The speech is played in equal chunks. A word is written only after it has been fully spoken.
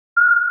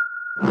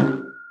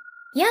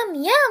Yum,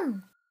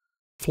 yum!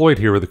 Floyd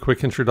here with a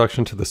quick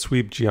introduction to the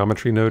Sweep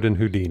Geometry node in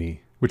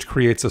Houdini, which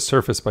creates a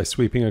surface by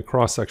sweeping a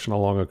cross-section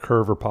along a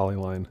curve or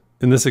polyline.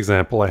 In this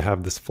example, I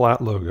have this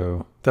flat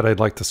logo that I'd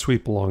like to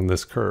sweep along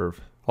this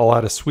curve. I'll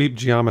add a Sweep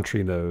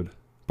Geometry node.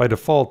 By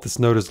default, this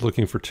node is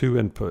looking for two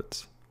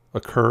inputs, a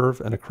curve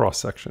and a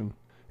cross-section.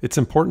 It's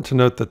important to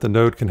note that the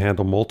node can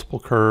handle multiple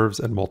curves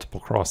and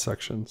multiple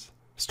cross-sections.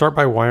 Start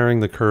by wiring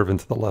the curve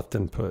into the left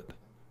input.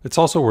 It's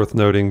also worth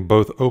noting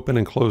both open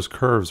and closed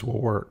curves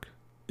will work.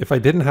 If I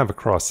didn't have a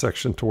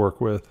cross-section to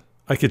work with,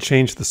 I could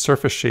change the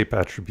surface shape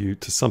attribute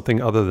to something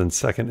other than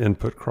second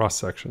input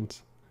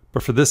cross-sections.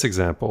 But for this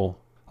example,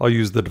 I'll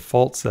use the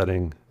default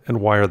setting and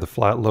wire the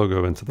flat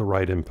logo into the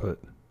right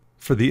input.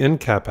 For the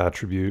end cap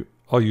attribute,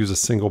 I'll use a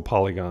single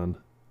polygon.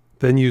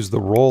 Then use the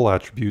roll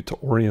attribute to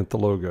orient the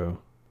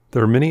logo.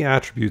 There are many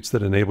attributes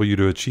that enable you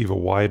to achieve a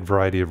wide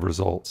variety of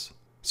results,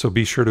 so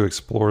be sure to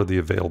explore the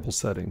available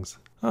settings.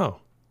 Oh,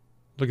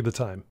 look at the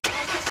time.